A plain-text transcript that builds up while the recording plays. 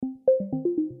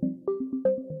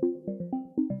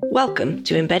Welcome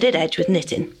to Embedded Edge with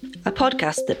Nitin, a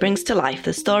podcast that brings to life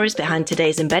the stories behind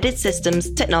today's embedded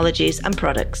systems, technologies and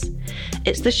products.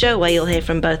 It's the show where you'll hear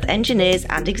from both engineers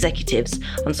and executives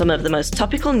on some of the most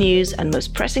topical news and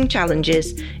most pressing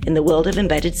challenges in the world of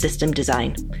embedded system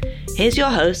design. Here's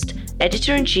your host,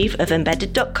 Editor-in-Chief of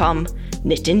Embedded.com,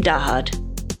 Nitin Dahad.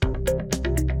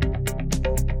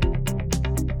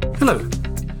 Hello,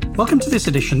 welcome to this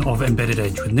edition of Embedded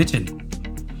Edge with Nitin.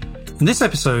 In this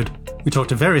episode, we talk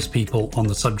to various people on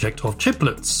the subject of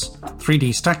chiplets,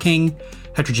 3D stacking,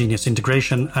 heterogeneous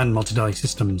integration, and multi-die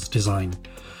systems design.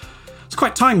 It's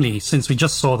quite timely since we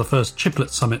just saw the first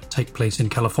Chiplet Summit take place in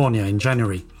California in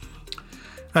January.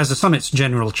 As the summit's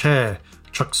general chair,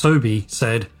 Chuck Sobey,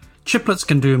 said, chiplets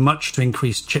can do much to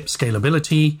increase chip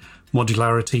scalability,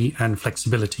 modularity, and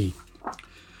flexibility.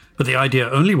 But the idea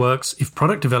only works if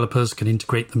product developers can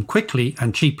integrate them quickly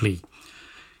and cheaply.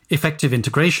 Effective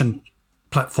integration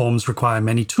platforms require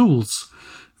many tools.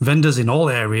 Vendors in all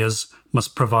areas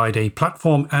must provide a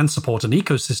platform and support an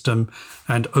ecosystem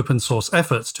and open source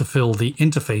efforts to fill the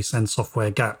interface and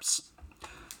software gaps.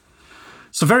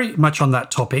 So very much on that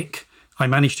topic, I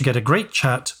managed to get a great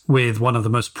chat with one of the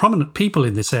most prominent people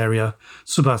in this area,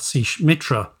 Subhasish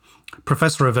Mitra,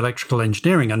 Professor of Electrical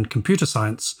Engineering and Computer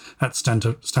Science at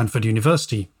Stanford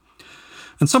University,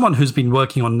 and someone who's been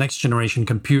working on next-generation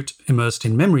compute immersed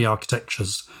in memory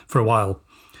architectures for a while.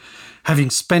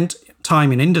 Having spent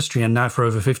time in industry and now for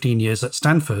over 15 years at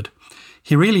Stanford,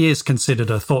 he really is considered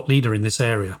a thought leader in this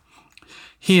area.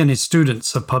 He and his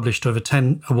students have published over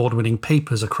 10 award-winning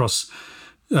papers across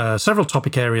several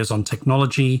topic areas on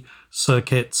technology,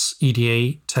 circuits,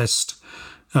 EDA, test,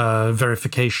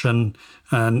 verification,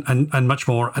 and much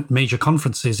more at major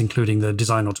conferences, including the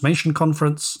Design Automation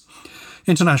Conference,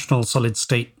 International Solid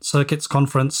State Circuits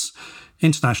Conference,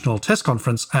 International Test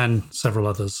Conference, and several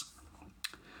others.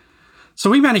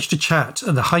 So we managed to chat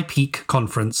at the HighPeak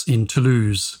Conference in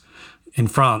Toulouse, in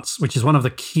France, which is one of the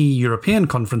key European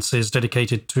conferences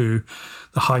dedicated to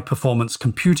the high-performance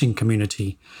computing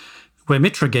community, where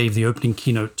Mitra gave the opening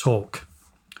keynote talk.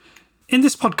 In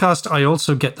this podcast, I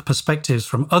also get the perspectives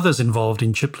from others involved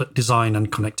in chiplet design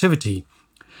and connectivity.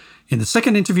 In the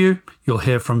second interview, you'll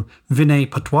hear from Vinay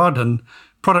Patwardhan,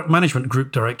 Product Management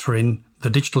Group Director in the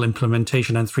Digital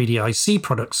Implementation and 3D IC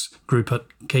Products Group at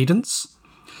Cadence.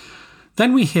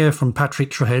 Then we hear from Patrick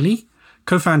Treheli,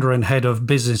 Co-founder and Head of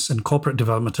Business and Corporate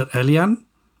Development at Elian.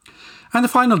 And the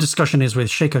final discussion is with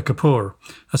Shekhar Kapoor,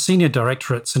 a Senior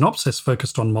Director at Synopsys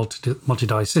focused on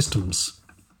multi-die systems.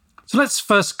 So let's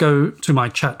first go to my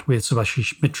chat with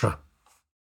Subhasish Mitra.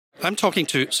 I'm talking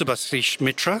to Subhasish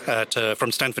Mitra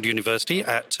from Stanford University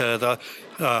at the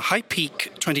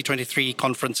HighPeak 2023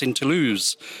 conference in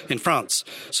Toulouse, in France.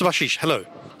 Subhasish, hello.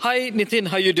 Hi, Nitin.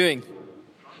 How are you doing?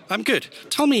 I'm good.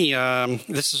 Tell me,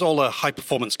 this is all a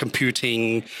high-performance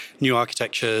computing, new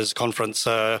architectures conference.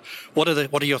 What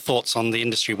are your thoughts on the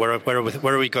industry? Where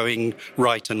are we going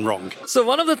right and wrong? So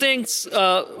one of the things,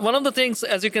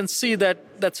 as you can see,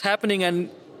 that's happening and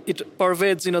it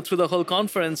pervades, through the whole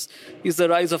conference, is the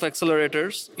rise of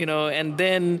accelerators, and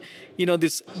then,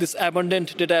 this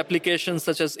abundant data applications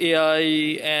such as AI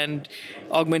and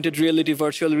augmented reality,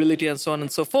 virtual reality, and so on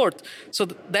and so forth. So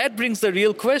that brings the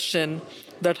real question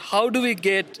that how do we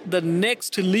get the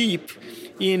next leap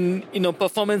in,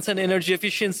 performance and energy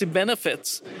efficiency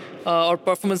benefits, or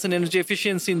performance and energy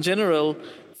efficiency in general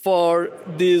for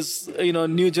these,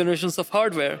 new generations of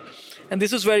hardware. And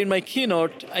this is where in my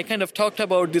keynote, I kind of talked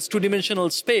about this two-dimensional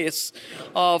space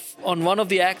of, on one of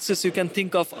the axes, you can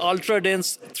think of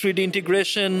ultra-dense 3D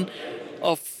integration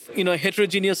of,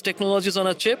 heterogeneous technologies on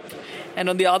a chip. And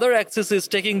on the other axis is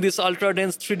taking these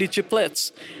ultra-dense 3D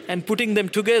chiplets and putting them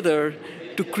together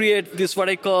to create this, what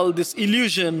I call this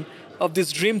illusion of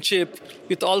this dream chip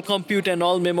with all compute and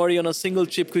all memory on a single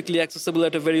chip, quickly accessible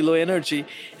at a very low energy.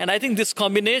 And I think this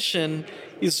combination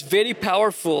is very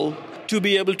powerful to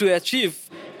be able to achieve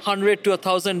 100 to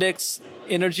 1,000x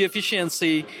energy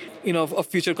efficiency, of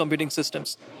future computing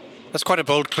systems. That's quite a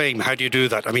bold claim. How do you do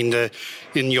that? I mean,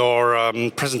 in your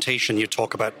presentation, you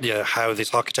talk about how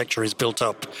this architecture is built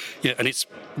up, and it's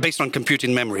based on compute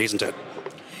in memory, isn't it?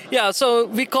 Yeah, so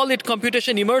we call it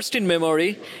computation immersed in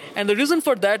memory. And the reason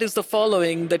for that is the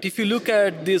following, that if you look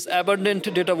at these abundant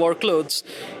data workloads,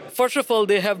 first of all,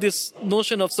 they have this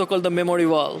notion of so-called the memory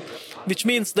wall, which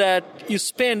means that you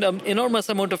spend an enormous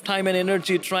amount of time and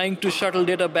energy trying to shuttle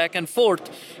data back and forth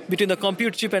between the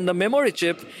compute chip and the memory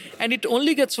chip. And it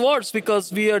only gets worse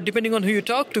because we are, depending on who you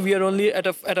talk to, we are only at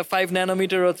a 5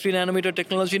 nanometer or 3 nanometer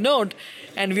technology node,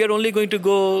 and we are only going to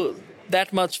go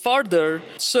that much farther.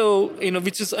 So,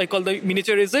 which is I call the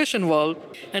miniaturization wall.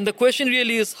 And the question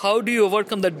really is, how do you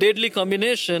overcome the deadly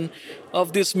combination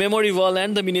of this memory wall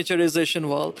and the miniaturization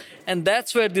wall? And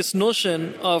that's where this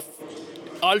notion of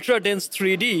ultra-dense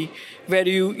 3D, where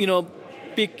you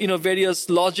pick various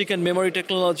logic and memory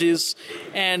technologies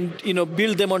and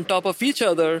build them on top of each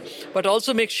other, but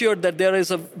also make sure that there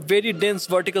is a very dense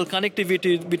vertical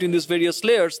connectivity between these various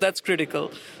layers. That's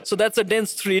critical. So that's a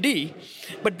dense 3D.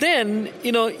 But then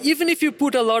even if you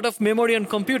put a lot of memory and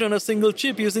compute on a single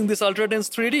chip using this ultra dense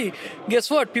 3D, guess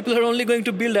what? People are only going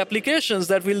to build applications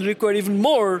that will require even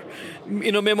more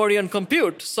memory and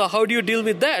compute. So how do you deal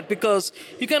with that? Because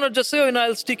you cannot just say,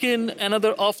 I'll stick in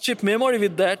another off-chip memory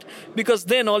with that, because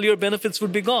then all your benefits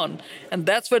would be gone. And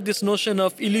that's where this notion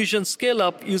of illusion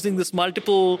scale-up using this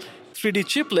multiple 3D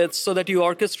chiplets, so that you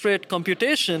orchestrate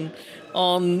computation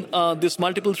on these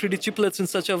multiple 3D chiplets in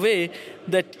such a way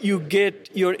that you get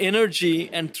your energy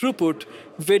and throughput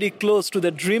very close to the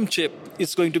dream chip,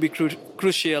 is going to be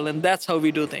crucial. And that's how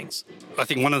we do things. I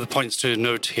think one of the points to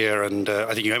note here, and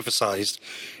I think you emphasized,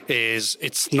 is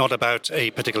it's not about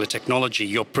a particular technology.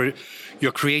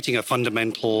 You're creating a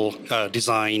fundamental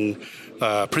design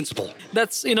principle.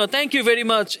 That's, thank you very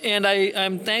much. And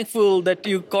I'm thankful that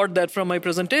you caught that from my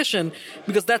presentation,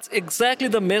 because that's exactly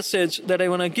the message that I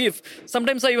want to give.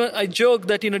 Sometimes I joke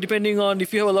that, depending on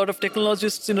if you have a lot of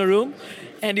technologists in a room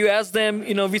and you ask them,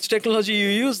 which technology you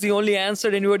use, the only answer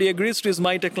anybody agrees to is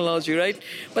my technology, right?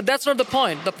 But that's not the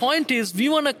point. The point is we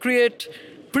want to create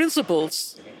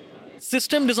principles,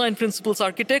 system design principles,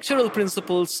 architectural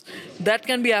principles that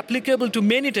can be applicable to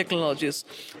many technologies.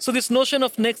 So this notion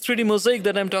of next 3D mosaic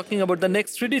that I'm talking about, the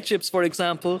next 3D chips, for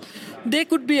example, they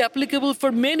could be applicable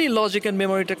for many logic and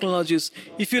memory technologies.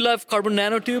 If you love carbon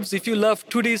nanotubes, if you love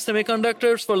 2D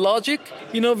semiconductors for logic,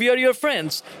 we are your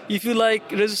friends. If you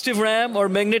like resistive RAM or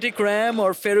magnetic RAM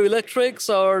or ferroelectrics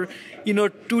or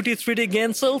 2D, 3D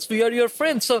GaN cells, we are your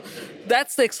friends. So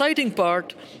that's the exciting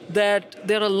part, that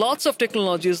there are lots of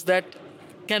technologies that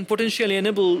can potentially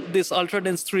enable this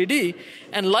ultra-dense 3D.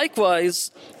 And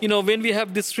likewise, when we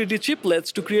have these 3D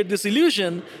chiplets to create this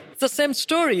illusion, it's the same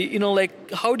story.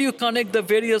 Like how do you connect the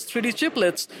various 3D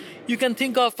chiplets? You can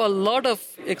think of a lot of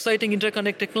exciting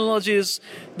interconnect technologies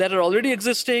that are already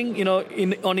existing,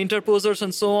 on interposers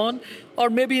and so on. Or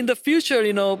maybe in the future,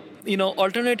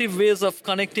 alternative ways of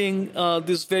connecting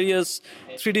these various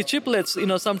 3D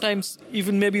chiplets, sometimes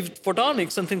even maybe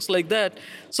photonics and things like that.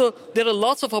 So there are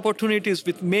lots of opportunities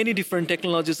with many different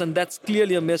technologies, and that's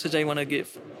clearly a message I want to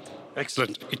give.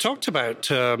 Excellent. You talked about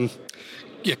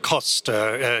your cost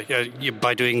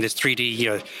by doing this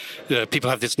 3D. People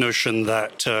have this notion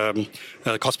that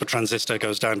the cost per transistor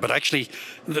goes down, but actually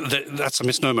that's a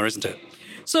misnomer, isn't it?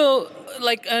 So,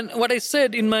 and what I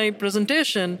said in my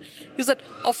presentation is that,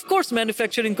 of course,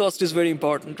 manufacturing cost is very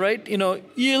important, right?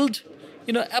 Yield,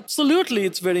 absolutely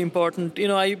it's very important.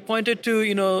 I pointed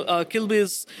to,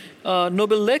 Kilby's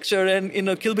Nobel lecture, and,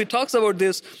 Kilby talks about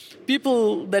this.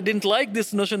 People that didn't like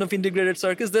this notion of integrated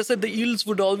circuits, they said the yields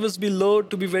would always be low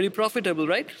to be very profitable,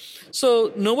 right?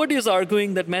 So nobody is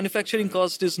arguing that manufacturing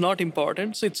cost is not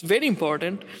important. So it's very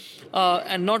important.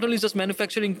 And not only just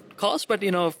manufacturing cost, but,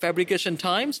 fabrication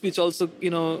times, which also,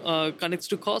 connects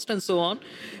to cost and so on.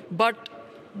 But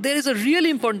there is a really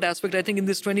important aspect, I think, in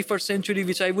this 21st century,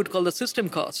 which I would call the system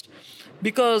cost.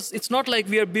 Because it's not like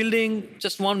we are building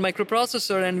just one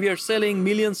microprocessor and we are selling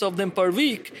millions of them per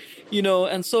week,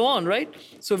 and so on, right?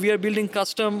 So we are building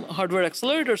custom hardware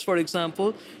accelerators, for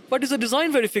example. What is the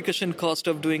design verification cost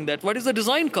of doing that? What is the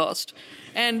design cost?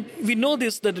 And we know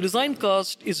that the design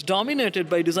cost is dominated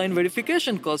by design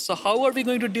verification costs. So how are we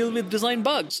going to deal with design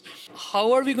bugs?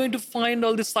 How are we going to find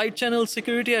all the side channel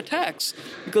security attacks?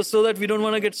 Because so that we don't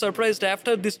want to get surprised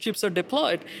after these chips are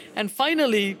deployed. And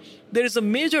finally, there is a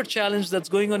major challenge that's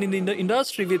going on in the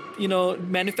industry with,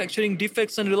 manufacturing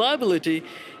defects and reliability.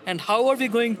 And how are we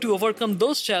going to overcome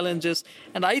those challenges?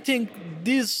 And I think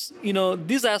these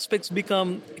aspects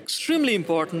become extremely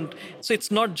important. So it's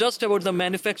not just about the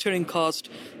manufacturing cost.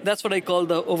 That's what I call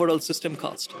the overall system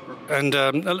cost. And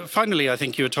finally, I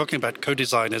think you were talking about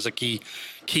co-design as a key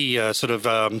sort of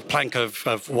plank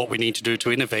of what we need to do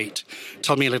to innovate.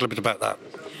 Tell me a little bit about that.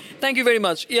 Thank you very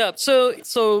much. Yeah,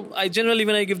 so I generally,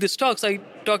 when I give these talks, I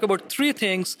talk about three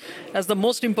things as the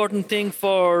most important thing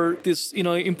for this,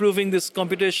 improving this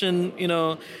computation,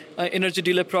 energy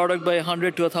delay product by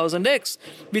 100 to 1000x,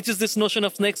 which is this notion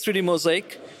of next 3D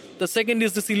mosaic. The second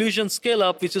is this illusion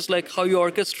scale-up, which is like how you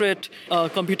orchestrate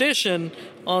computation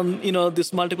on,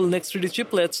 this multiple next 3D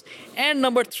chiplets. And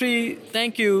number three,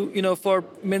 thank you, for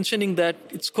mentioning that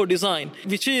it's co-design,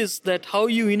 which is that how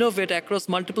you innovate across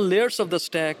multiple layers of the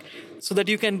stack so that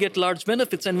you can get large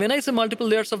benefits. And when I say multiple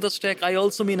layers of the stack, I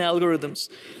also mean algorithms.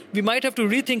 We might have to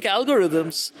rethink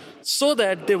algorithms so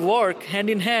that they work hand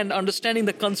in hand, understanding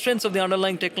the constraints of the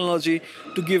underlying technology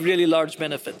to give really large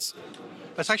benefits.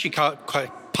 That's actually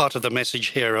quite part of the message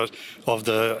here of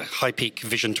the HighPeak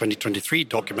Vision 2023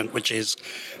 document, which is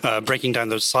breaking down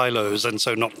those silos, and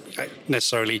so not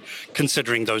necessarily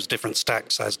considering those different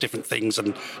stacks as different things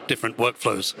and different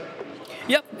workflows.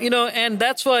 Yep, and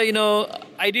that's why,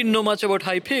 I didn't know much about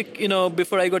HighPeak,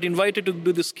 before I got invited to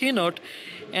do this keynote.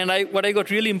 And what I got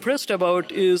really impressed about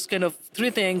is kind of three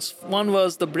things. One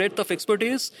was the breadth of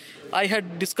expertise. I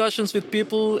had discussions with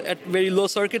people at very low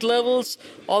circuit levels,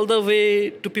 all the way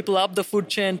to people up the food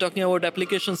chain talking about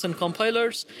applications and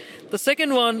compilers. The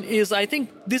second one is, I think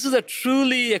this is a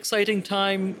truly exciting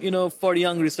time, for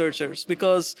young researchers,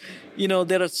 because,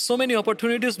 there are so many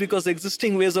opportunities because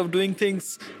existing ways of doing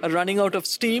things are running out of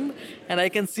steam. And I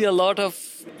can see a lot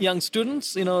of young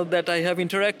students, that I have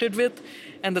interacted with.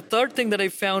 And the third thing that I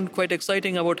found quite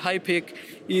exciting about HighPeak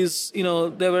is,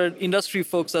 there were industry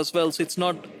folks as well. So it's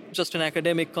not just an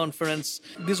academic conference.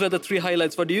 These were the three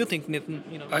highlights. What do you think, Nitin?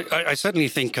 I certainly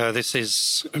think this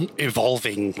is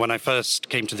evolving. When I first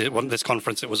came to this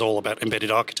conference, it was all about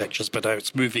embedded architectures, but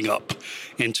it's moving up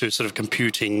into sort of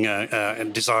computing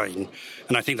and design.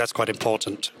 And I think that's quite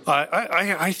important.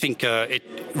 I think it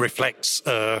reflects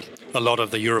a lot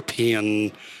of the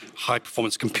European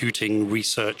high-performance computing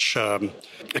research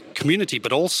community,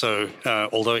 but also,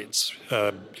 although it's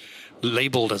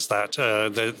labeled as that,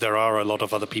 there are a lot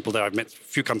of other people there. I've met a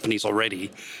few companies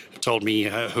already who told me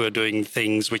who are doing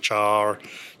things which are,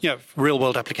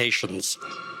 real-world applications.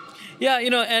 Yeah,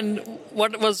 and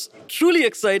what was truly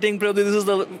exciting, probably this is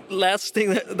the last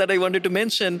thing that I wanted to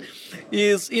mention,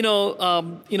 is,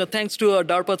 thanks to our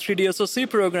DARPA 3D SoC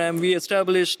program, we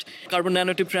established carbon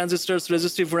nanotube transistors,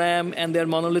 resistive RAM, and their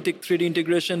monolithic 3D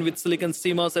integration with silicon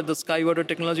CMOS at the SkyWater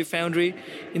Technology Foundry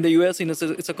in the US.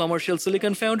 It's a commercial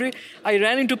silicon foundry. I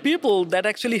ran into people that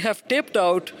actually have taped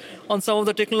out on some of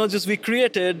the technologies we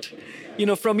created,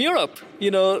 from Europe,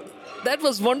 That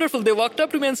was wonderful. They walked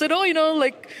up to me and said,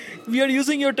 we are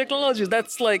using your technologies.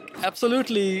 That's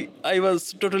absolutely, I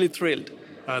was totally thrilled.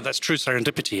 That's true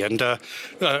serendipity. And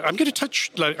I'm going to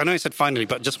touch, I know I said finally,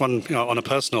 but just one on a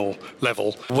personal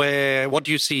level, what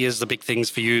do you see as the big things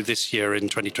for you this year in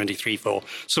 2023 for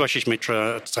Subhashish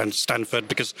Mitra at Stanford?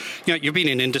 Because, you've been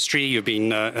in industry, you've been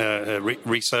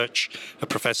research, a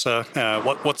professor.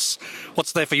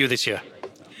 What's there for you this year?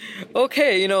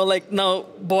 Okay, now,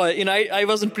 boy, I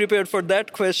wasn't prepared for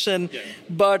that question,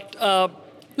 but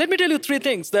let me tell you three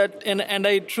things and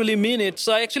I truly mean it.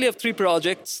 So I actually have three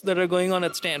projects that are going on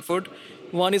at Stanford.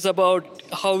 One is about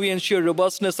how we ensure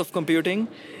robustness of computing,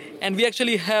 and we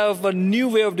actually have a new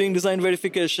way of doing design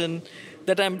verification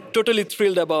that I'm totally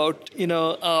thrilled about.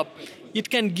 It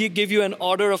can give you an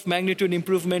order of magnitude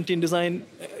improvement in design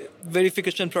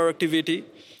verification productivity,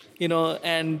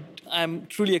 and I'm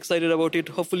truly excited about it.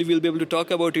 Hopefully, we'll be able to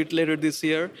talk about it later this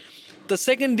year. The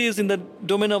second is in the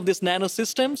domain of these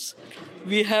nanosystems.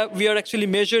 We are actually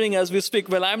measuring as we speak.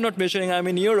 Well, I'm not measuring. I'm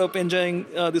in Europe enjoying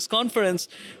this conference.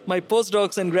 My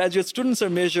postdocs and graduate students are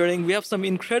measuring. We have some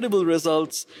incredible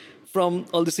results from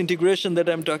all this integration that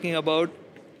I'm talking about.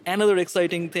 Another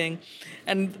exciting thing.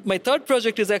 And my third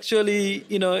project is actually,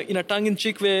 in a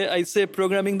tongue-in-cheek way, I say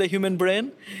programming the human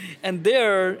brain. And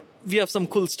there, we have some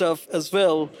cool stuff as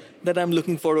well that I'm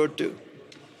looking forward to.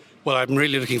 Well, I'm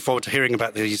really looking forward to hearing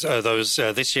about those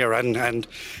this year and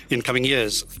in coming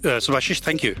years. Subhashish,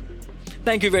 thank you.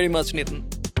 Thank you very much, Nitin.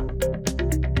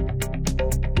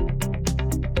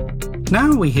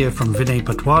 Now we hear from Vinay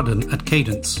Patwardhan at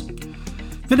Cadence.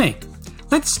 Vinay,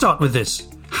 let's start with this.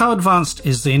 How advanced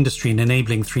is the industry in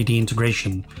enabling 3D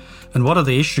integration? And what are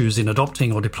the issues in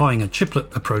adopting or deploying a chiplet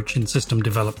approach in system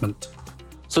development?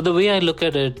 So the way I look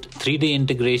at it, 3D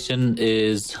integration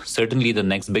is certainly the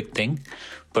next big thing,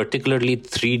 particularly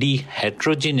 3D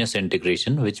heterogeneous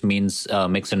integration, which means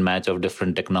mix and match of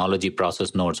different technology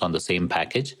process nodes on the same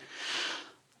package.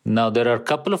 Now, there are a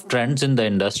couple of trends in the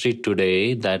industry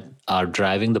today that are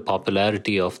driving the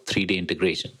popularity of 3D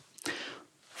integration.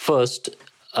 First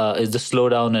is the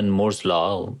slowdown in Moore's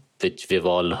law, which we've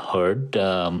all heard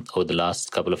over the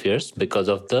last couple of years because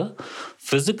of the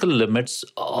physical limits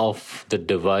of the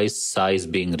device size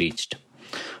being reached.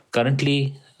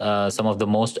 Currently, some of the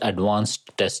most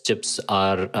advanced test chips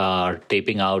are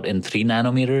taping out in 3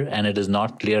 nanometer, and it is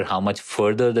not clear how much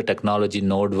further the technology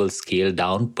node will scale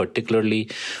down,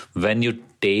 particularly when you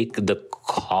take the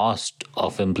cost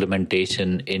of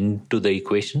implementation into the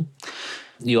equation.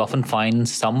 you often find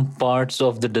some parts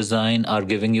of the design are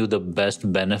giving you the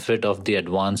best benefit of the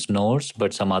advanced nodes,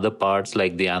 but some other parts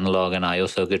like the analog and I/O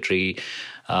circuitry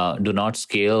do not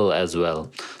scale as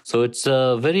well. So it's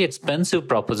a very expensive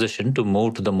proposition to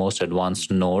move to the most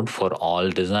advanced node for all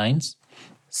designs.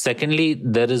 Secondly,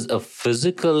 there is a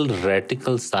physical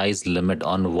reticle size limit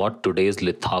on what today's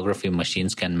lithography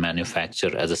machines can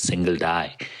manufacture as a single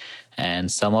die.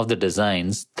 And some of the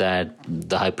designs that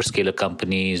the hyperscaler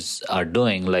companies are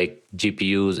doing, like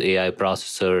GPUs, AI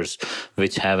processors,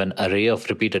 which have an array of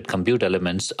repeated compute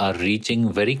elements, are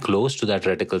reaching very close to that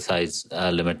reticle size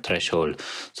limit threshold.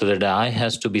 So the die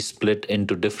has to be split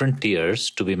into different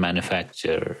tiers to be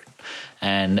manufactured.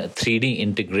 And 3D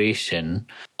integration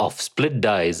of split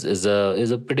dies is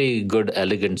a pretty good,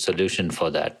 elegant solution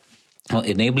for that. Now,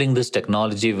 enabling this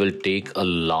technology will take a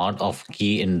lot of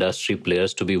key industry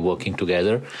players to be working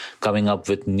together, coming up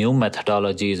with new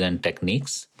methodologies and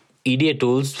techniques. EDA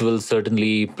tools will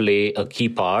certainly play a key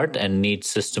part and need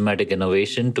systematic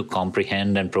innovation to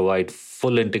comprehend and provide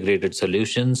full integrated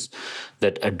solutions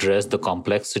that address the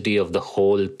complexity of the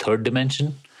whole third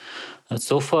dimension.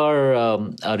 So far,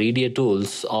 our EDA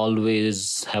tools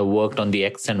always have worked on the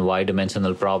X and Y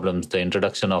dimensional problems. The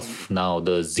introduction of now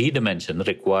the Z dimension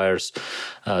requires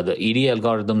the EDA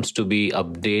algorithms to be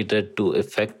updated to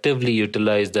effectively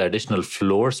utilize the additional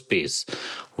floor space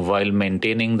while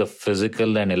maintaining the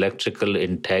physical and electrical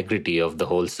integrity of the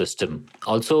whole system.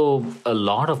 Also, a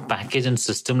lot of package and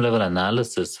system level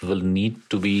analysis will need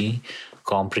to be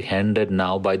comprehended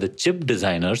now by the chip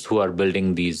designers who are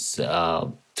building these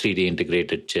 3D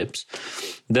integrated chips.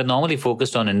 They're normally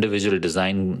focused on individual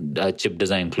design, chip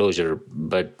design closure,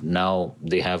 but now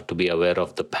they have to be aware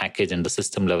of the package and the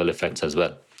system level effects as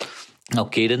well. Now,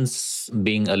 Cadence,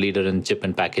 being a leader in chip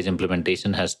and package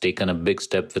implementation, has taken a big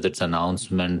step with its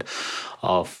announcement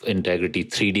of Integrity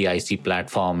 3D IC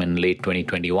platform in late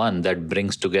 2021 that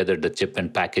brings together the chip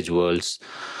and package worlds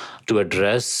to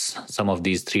address some of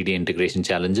these 3D integration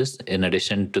challenges. In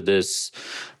addition to this,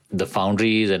 the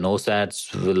foundries and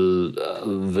OSATs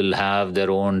will have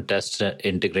their own test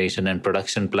integration and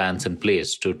production plans in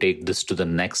place to take this to the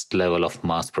next level of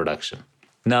mass production.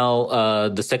 Now,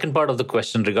 the second part of the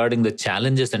question regarding the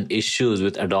challenges and issues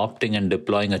with adopting and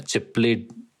deploying a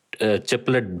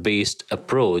chiplet-based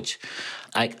approach,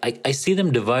 I see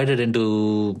them divided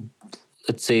into,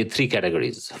 let's say, three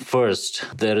categories. First,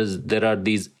 there are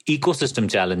these ecosystem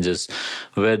challenges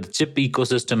where the chip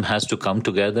ecosystem has to come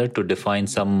together to define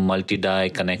some multi-die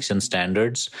connection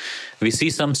standards. We see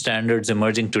some standards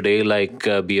emerging today like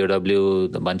BOW,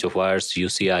 the bunch of wires,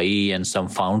 UCIe, and some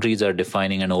foundries are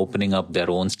defining and opening up their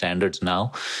own standards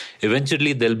now.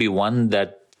 Eventually, there'll be one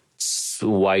that's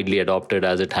widely adopted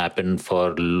as it happened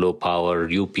for low power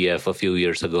UPF a few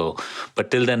years ago.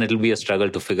 But till then, it'll be a struggle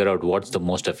to figure out what's the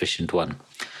most efficient one.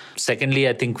 Secondly,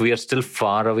 I think we are still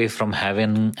far away from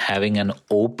having an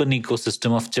open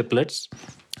ecosystem of chiplets.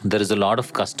 There is a lot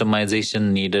of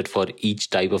customization needed for each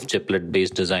type of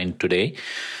chiplet-based design today.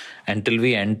 Until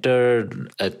we enter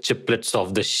a chiplets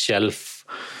off the shelf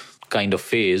kind of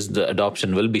phase, the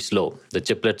adoption will be slow. The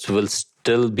chiplets will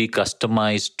still be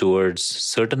customized towards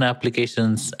certain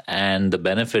applications, and the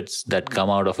benefits that come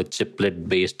out of a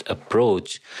chiplet-based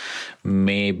approach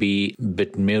may be a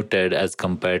bit muted as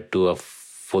compared to a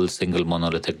full single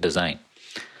monolithic design.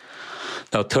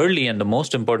 Now, thirdly, and the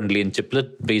most importantly, in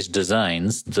chiplet-based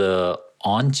designs, the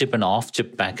on-chip and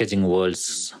off-chip packaging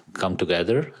worlds come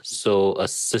together. So a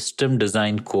system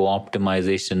design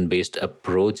co-optimization-based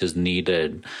approach is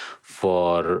needed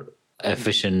for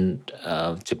efficient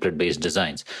chiplet-based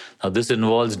designs. Now, this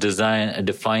involves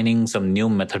defining some new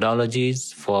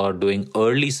methodologies for doing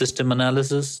early system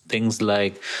analysis, things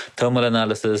like thermal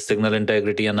analysis, signal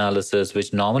integrity analysis,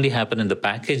 which normally happen in the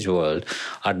package world,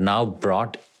 are now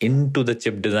brought into the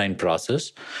chip design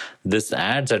process. This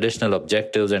adds additional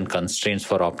objectives and constraints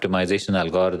for optimization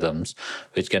algorithms,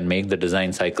 which can make the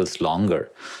design cycles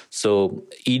longer. So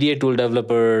EDA tool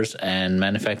developers and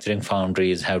manufacturing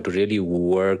foundries have to really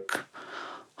work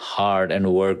hard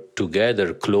and work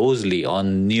together closely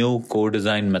on new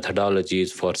co-design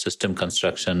methodologies for system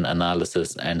construction,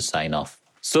 analysis, and sign-off.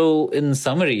 So in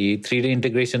summary, 3D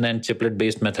integration and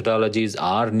chiplet-based methodologies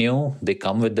are new. They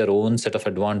come with their own set of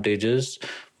advantages,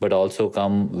 but also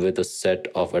come with a set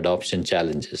of adoption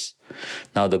challenges.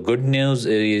 Now, the good news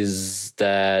is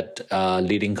that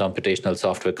leading computational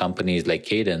software companies like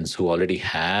Cadence, who already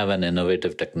have an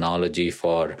innovative technology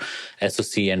for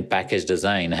SoC and package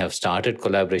design, have started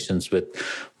collaborations with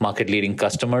market-leading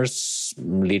customers,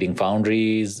 leading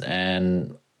foundries,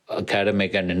 and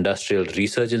academic and industrial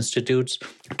research institutes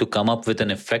to come up with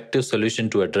an effective solution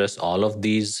to address all of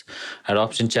these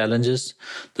adoption challenges.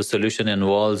 The solution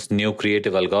involves new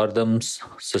creative algorithms,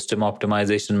 system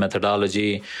optimization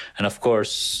methodology, and of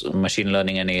course, machine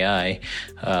learning and AI.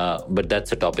 But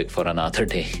that's a topic for another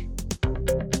day.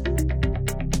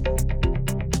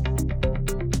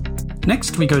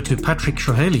 Next, we go to Patrick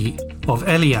Shoheli of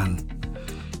Elian.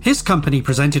 His company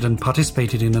presented and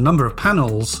participated in a number of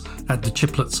panels at the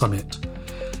Chiplet Summit.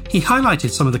 He highlighted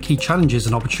some of the key challenges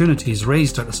and opportunities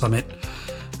raised at the summit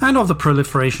and of the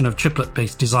proliferation of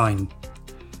chiplet-based design.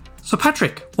 So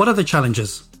Patrick, what are the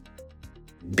challenges?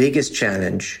 Biggest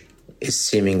challenge is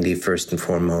seemingly first and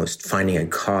foremost finding a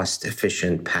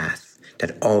cost-efficient path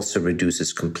that also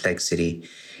reduces complexity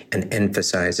and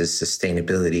emphasizes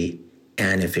sustainability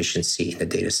and efficiency in the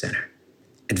data center.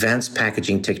 Advanced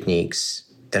packaging techniques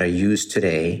that are used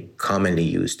today, commonly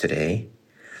used today,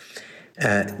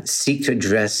 seek to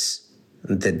address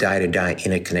the die-to-die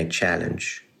interconnect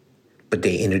challenge, but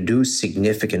they introduce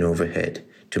significant overhead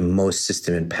to most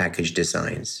system and package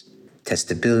designs.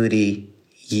 Testability,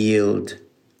 yield,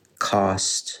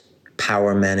 cost,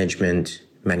 power management,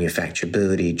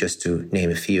 manufacturability, just to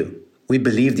name a few. We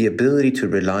believe the ability to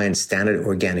rely on standard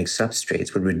organic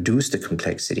substrates will reduce the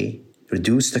complexity,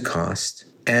 reduce the cost,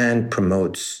 and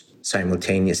promotes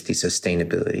simultaneously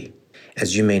sustainability.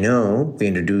 As you may know, we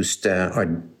introduced our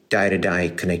die-to-die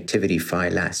connectivity PHY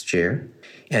last year,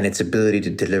 and its ability to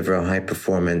deliver a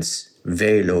high-performance,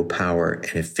 very low-power,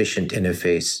 and efficient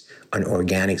interface on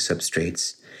organic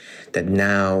substrates that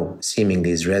now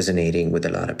seemingly is resonating with a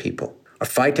lot of people. Our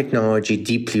PHY technology,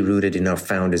 deeply rooted in our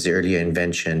founder's earlier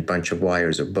invention, bunch of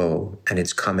wires or bow, and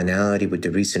its commonality with the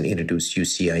recently introduced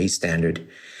UCIe standard,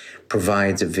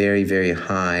 provides a very, very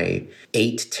high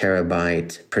 8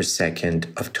 terabyte per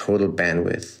second of total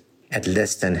bandwidth at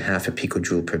less than half a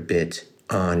picojoule per bit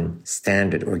on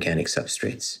standard organic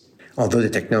substrates. Although the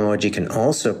technology can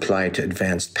also apply to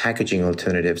advanced packaging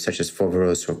alternatives such as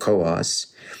Foveros or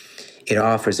CoWoS, it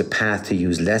offers a path to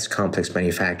use less complex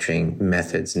manufacturing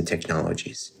methods and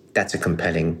technologies. That's a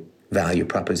compelling value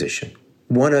proposition.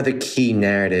 One other key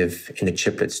narrative in the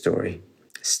chiplet story,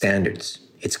 standards.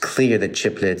 It's clear that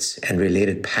chiplets and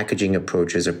related packaging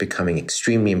approaches are becoming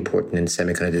extremely important in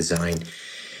semiconductor design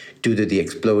due to the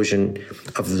explosion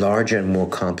of larger and more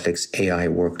complex AI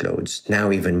workloads,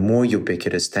 now even more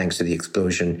ubiquitous thanks to the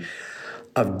explosion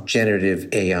of generative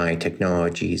AI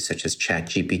technologies such as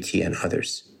ChatGPT and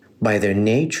others. By their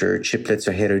nature, chiplets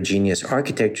are heterogeneous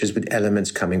architectures with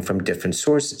elements coming from different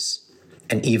sources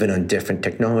and even on different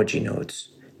technology nodes.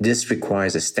 This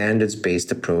requires a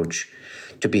standards-based approach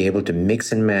to be able to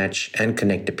mix and match and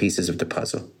connect the pieces of the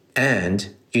puzzle.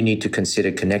 And you need to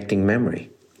consider connecting memory.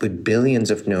 With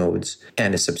billions of nodes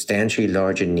and a substantially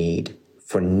larger need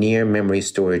for near memory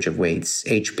storage of weights,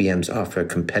 HBMs offer a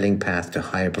compelling path to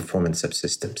higher performance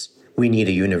subsystems. We need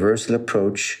a universal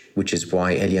approach, which is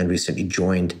why Elian recently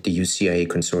joined the UCIe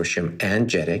consortium and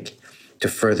JEDEC to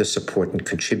further support and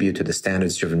contribute to the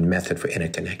standards-driven method for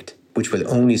interconnect, which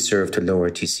will only serve to lower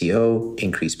TCO,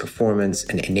 increase performance,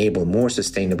 and enable more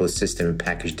sustainable system and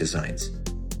package designs.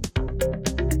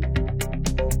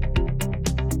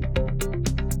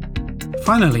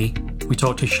 Finally, we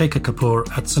talked to Shekhar Kapoor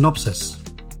at Synopsys.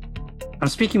 I'm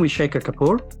speaking with Shekhar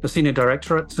Kapoor, the Senior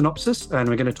Director at Synopsys, and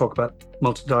we're going to talk about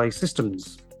multi-die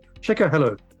systems. Shekhar,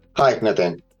 hello. Hi,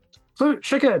 Nathan. So,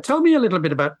 Shekhar, tell me a little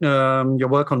bit about your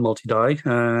work on multi-die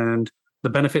and the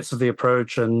benefits of the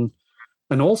approach, and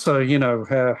also,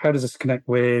 how does this connect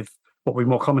with what we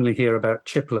more commonly hear about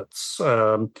chiplets?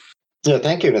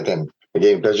 Thank you, Nathan.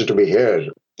 Again, pleasure to be here.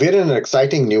 We're in an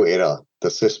exciting new era, the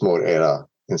SysMore era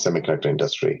in semiconductor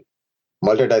industry.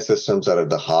 Multi-die systems are at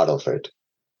the heart of it,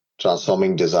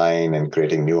 transforming design and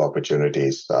creating new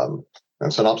opportunities. And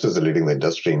Synopsys is leading the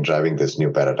industry in driving this new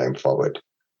paradigm forward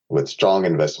with strong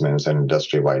investments and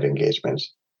industry-wide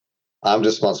engagements. I'm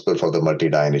responsible for the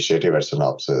multi-die initiative at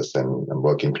Synopsys, and I'm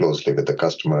working closely with the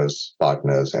customers,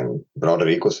 partners, and broader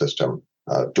ecosystem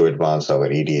to advance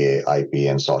our EDA, IP,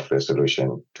 and software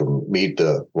solution to meet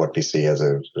what we see as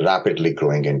a rapidly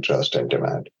growing interest and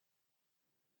demand.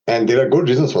 And there are good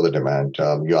reasons for the demand.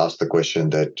 You asked the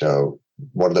question that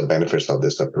what are the benefits of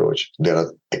this approach? There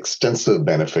are extensive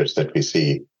benefits that we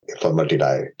see for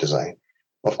multi-die design.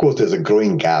 Of course, there's a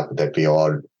growing gap that we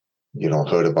all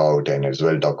heard about and is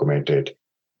well documented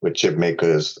with chip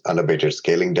makers, unabated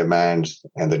scaling demands,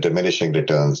 and the diminishing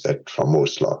returns that from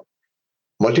Moore's law.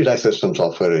 Multi-die systems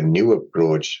offer a new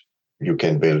approach. You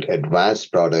can build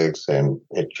advanced products, and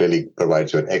it really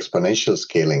provides you an exponential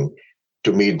scaling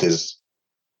to meet this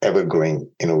ever-growing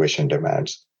innovation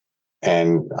demands.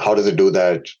 And how does it do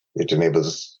that? It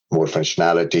enables more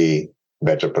functionality,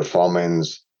 better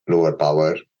performance, lower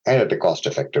power, and at a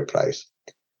cost-effective price.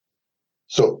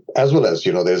 So as well as,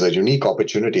 there's a unique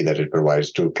opportunity that it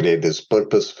provides to create this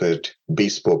purpose-fit,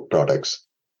 bespoke products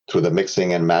through the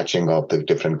mixing and matching of the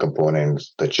different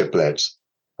components, the chiplets,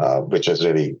 which is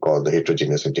really called the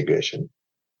heterogeneous integration.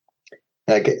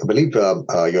 I believe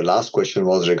your last question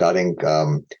was regarding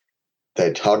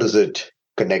that how does it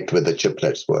connect with the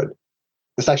chiplets word?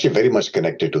 It's actually very much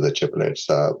connected to the chiplets.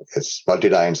 It's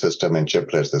multi-die system and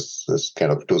chiplets. This is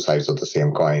kind of two sides of the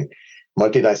same coin.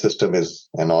 Multi-die system is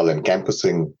an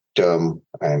all-encompassing term,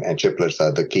 and chiplets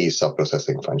are the key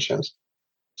sub-processing functions.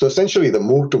 So essentially, the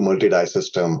move to multi-die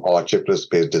system or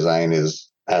chiplet-based design is,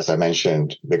 as I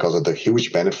mentioned, because of the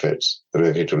huge benefits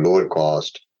related to lower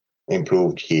cost,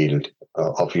 improved yield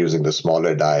of using the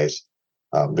smaller dies,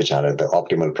 which are at the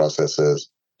optimal processes,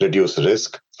 reduce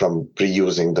risk from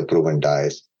reusing the proven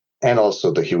dies, and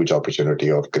also the huge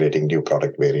opportunity of creating new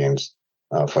product variants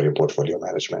for your portfolio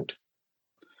management.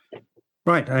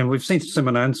 Right, and we've seen some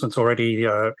announcements already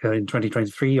in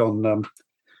 2023 on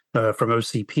from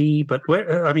OCP. But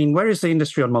where is the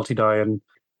industry on multi-die? And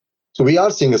so we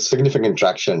are seeing a significant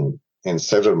traction in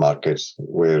several markets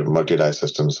where multi-die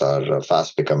systems are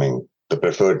fast becoming the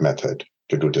preferred method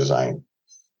to do design.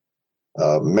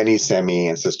 Many semi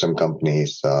and system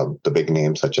companies, the big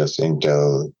names such as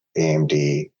Intel,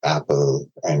 AMD, Apple,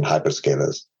 and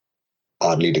hyperscalers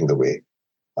are leading the way.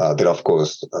 There are, of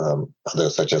course,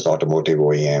 others such as automotive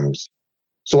OEMs.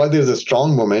 So while there's a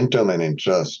strong momentum and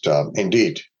interest,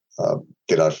 indeed,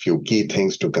 there are a few key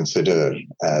things to consider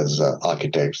as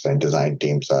architects and design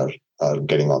teams are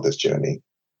getting on this journey.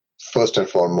 First and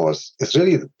foremost, is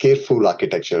really careful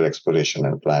architecture exploration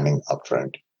and planning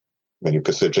upfront. When you're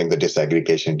considering the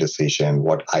disaggregation decision,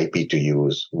 what IP to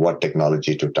use, what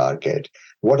technology to target,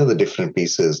 what are the different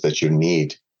pieces that you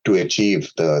need to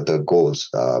achieve the goals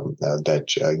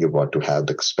that you want to have,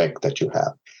 the spec that you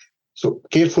have. So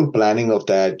careful planning of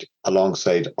that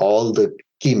alongside all the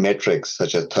key metrics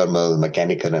such as thermal,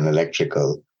 mechanical, and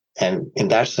electrical. And in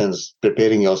that sense,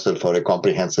 preparing yourself for a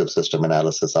comprehensive system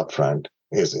analysis upfront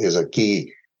is a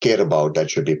key care about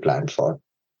that should be planned for.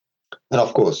 And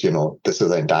of course, this is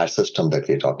the entire system that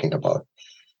we're talking about.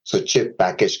 So chip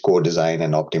package co-design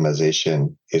and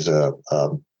optimization is a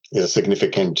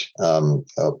significant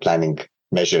planning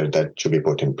measure that should be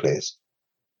put in place.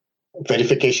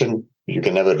 Verification, you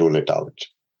can never rule it out.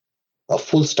 A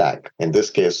full stack, in this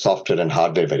case, software and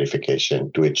hardware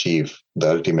verification to achieve the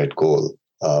ultimate goal,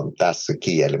 that's the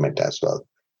key element as well.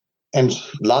 And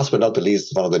last but not the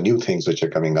least, one of the new things which are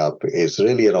coming up is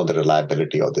really around the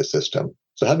reliability of the system.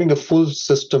 So having a full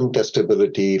system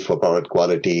testability for product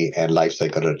quality and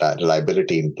lifecycle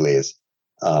reliability in place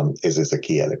is a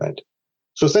key element.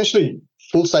 So essentially,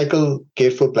 full cycle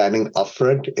careful planning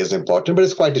upfront is important, but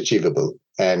it's quite achievable.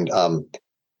 And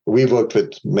we've worked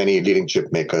with many leading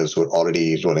chip makers who are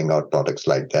already rolling out products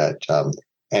like that.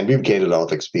 And we've gained a lot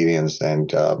of experience. And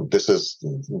this is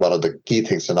one of the key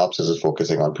things Synopsys is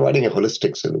focusing on, providing a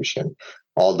holistic solution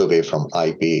all the way from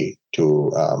IP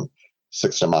to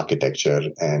system architecture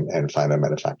and final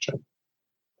manufacturing.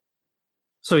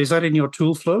 So is that in your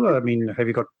tool flow? I mean, have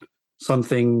you got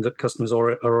something that customers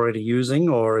are already using,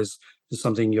 or is this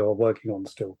something you're working on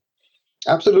still?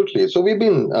 Absolutely. So we've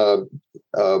been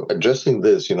addressing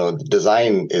this.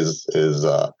 Design is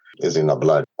in our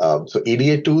blood. So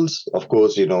EDA tools, of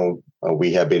course,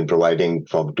 we have been providing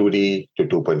from 2D to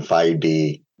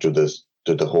 2.5D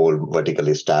to the whole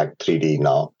vertically stacked 3D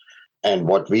now. And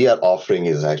what we are offering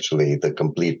is actually the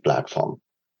complete platform.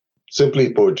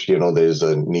 Simply put, there's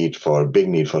a big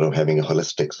need for having a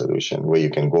holistic solution where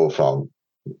you can go from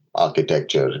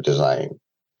architecture,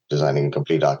 designing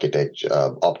complete architecture,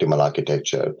 optimal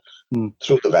architecture,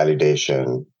 through the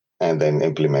validation, and then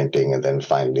implementing, and then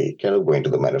finally kind of going to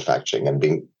the manufacturing and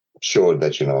being sure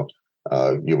that,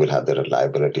 you will have the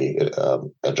reliability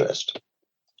addressed.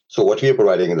 So what we are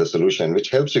providing in the solution, which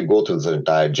helps you go through this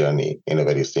entire journey in a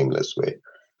very seamless way.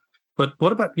 But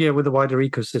what about, with the wider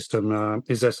ecosystem?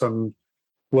 Is there some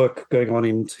work going on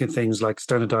in things like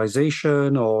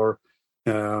standardization, or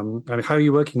how are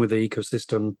you working with the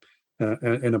ecosystem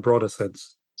in a broader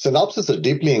sense? Synopsys is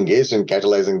deeply engaged in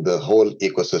catalyzing the whole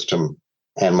ecosystem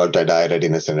and multi-die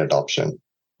readiness and adoption.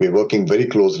 We're working very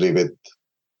closely with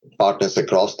partners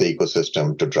across the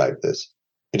ecosystem to drive this.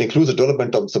 It includes the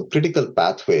development of some critical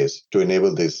pathways to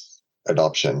enable this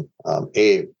adoption.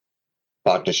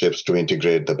 Partnerships to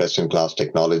integrate the best-in-class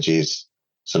technologies,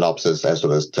 Synopsys as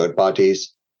well as third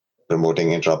parties, promoting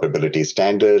interoperability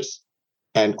standards,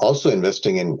 and also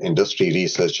investing in industry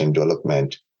research and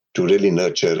development to really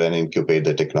nurture and incubate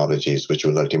the technologies which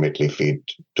will ultimately feed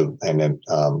to and then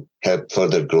help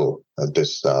further grow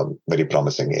this very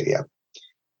promising area.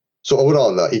 So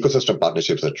overall, ecosystem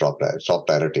partnerships are top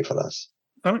priority for us.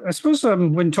 I suppose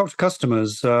when you talk to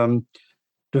customers, do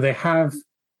they have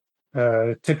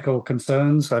typical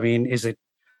concerns? I mean, is it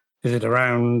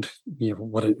around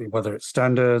whether it's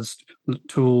standards,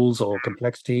 tools, or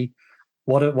complexity?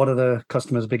 What are the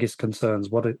customers' biggest concerns?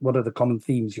 What are the common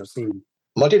themes you're seeing?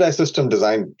 Multi-die system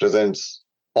design presents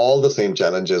all the same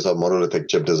challenges of monolithic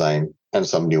chip design and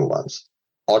some new ones.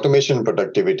 Automation and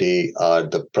productivity are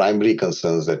the primary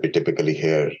concerns that we typically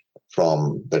hear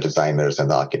from the designers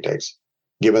and the architects,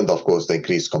 given, of course, the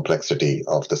increased complexity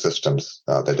of the systems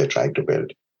that they're trying to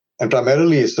build. And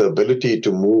primarily, it's the ability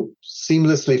to move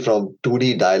seamlessly from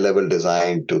 2D die-level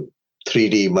design to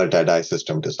 3D multi-die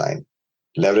system design,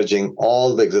 leveraging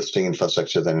all the existing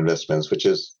infrastructures and investments, which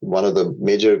is one of the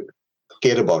major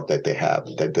care about that they have,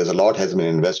 that there's a lot has been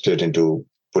invested into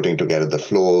putting together the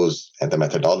flows and the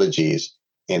methodologies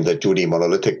in the 2D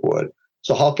monolithic world.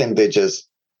 So how can they just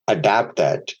adapt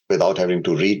that without having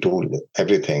to retool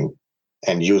everything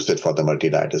and use it for the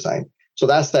multi-die design? So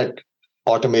that's that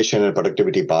automation and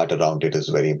productivity part around it is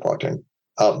very important.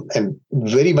 And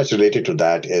very much related to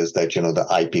that is that,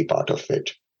 the IP part of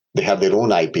it. They have their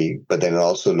own IP, but then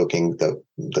also looking,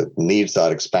 the needs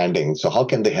are expanding. So how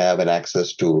can they have an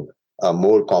access to a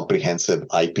more comprehensive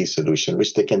IP solution,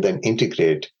 which they can then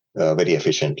integrate very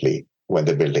efficiently when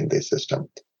they're building this system.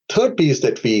 Third piece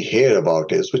that we hear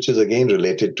about is, which is again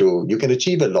related to, you can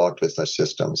achieve a lot with such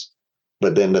systems,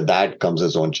 but then that comes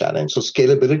its own challenge. So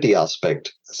scalability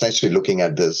aspect, essentially looking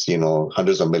at this,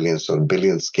 hundreds of millions or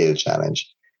billion scale challenge.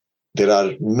 There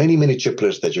are many, many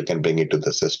chiplets that you can bring into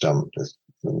the system.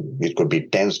 It could be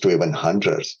tens to even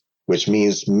hundreds, which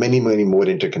means many, many more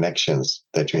interconnections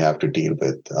that you have to deal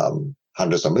with,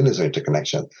 hundreds of millions of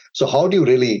interconnections. So how do you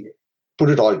really put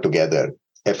it all together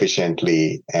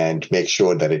efficiently and make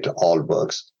sure that it all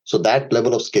works? So that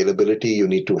level of scalability, you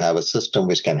need to have a system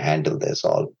which can handle this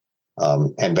all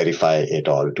and verify it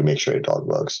all to make sure it all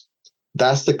works.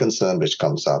 That's the concern which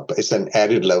comes up. It's an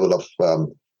added level of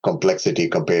complexity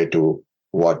compared to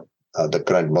what the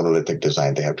current monolithic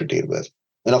design they have to deal with.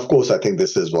 And of course, I think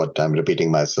this is what I'm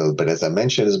repeating myself, but as I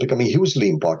mentioned, it's becoming hugely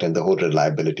important, the whole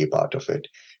reliability part of it,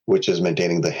 which is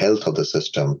maintaining the health of the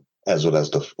system as well as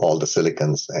all the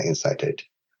silicons inside it.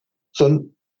 So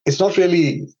it's not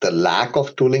really the lack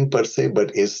of tooling per se,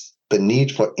 but is the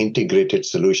need for integrated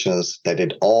solutions that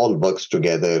it all works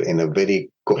together in a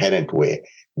very coherent way.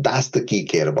 That's the key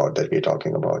care about that we're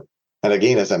talking about. And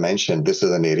again, as I mentioned, this is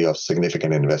an area of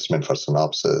significant investment for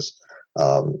Synopsys.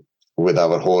 With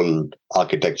our whole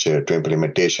architecture to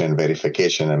implementation,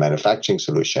 verification, and manufacturing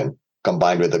solution,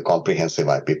 combined with a comprehensive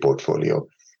IP portfolio.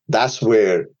 That's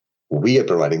where we are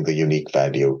providing the unique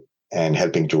value and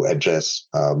helping to address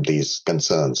these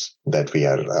concerns that we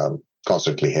are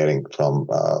constantly hearing from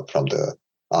the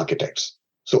architects.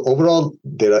 So overall,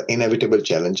 there are inevitable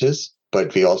challenges,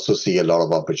 but we also see a lot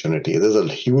of opportunity. There's a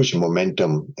huge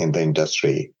momentum in the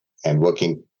industry and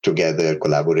working together,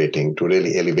 collaborating to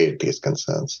really elevate these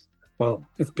concerns. Well,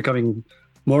 it's becoming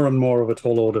more and more of a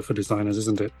tall order for designers,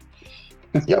 isn't it?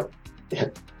 Yep.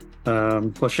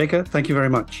 Well, Shekhar, thank you very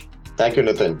much. Thank you,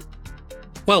 Nitin.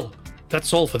 Well,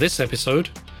 that's all for this episode.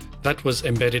 That was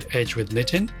Embedded Edge with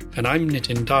Nitin, and I'm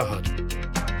Nitin Dahad.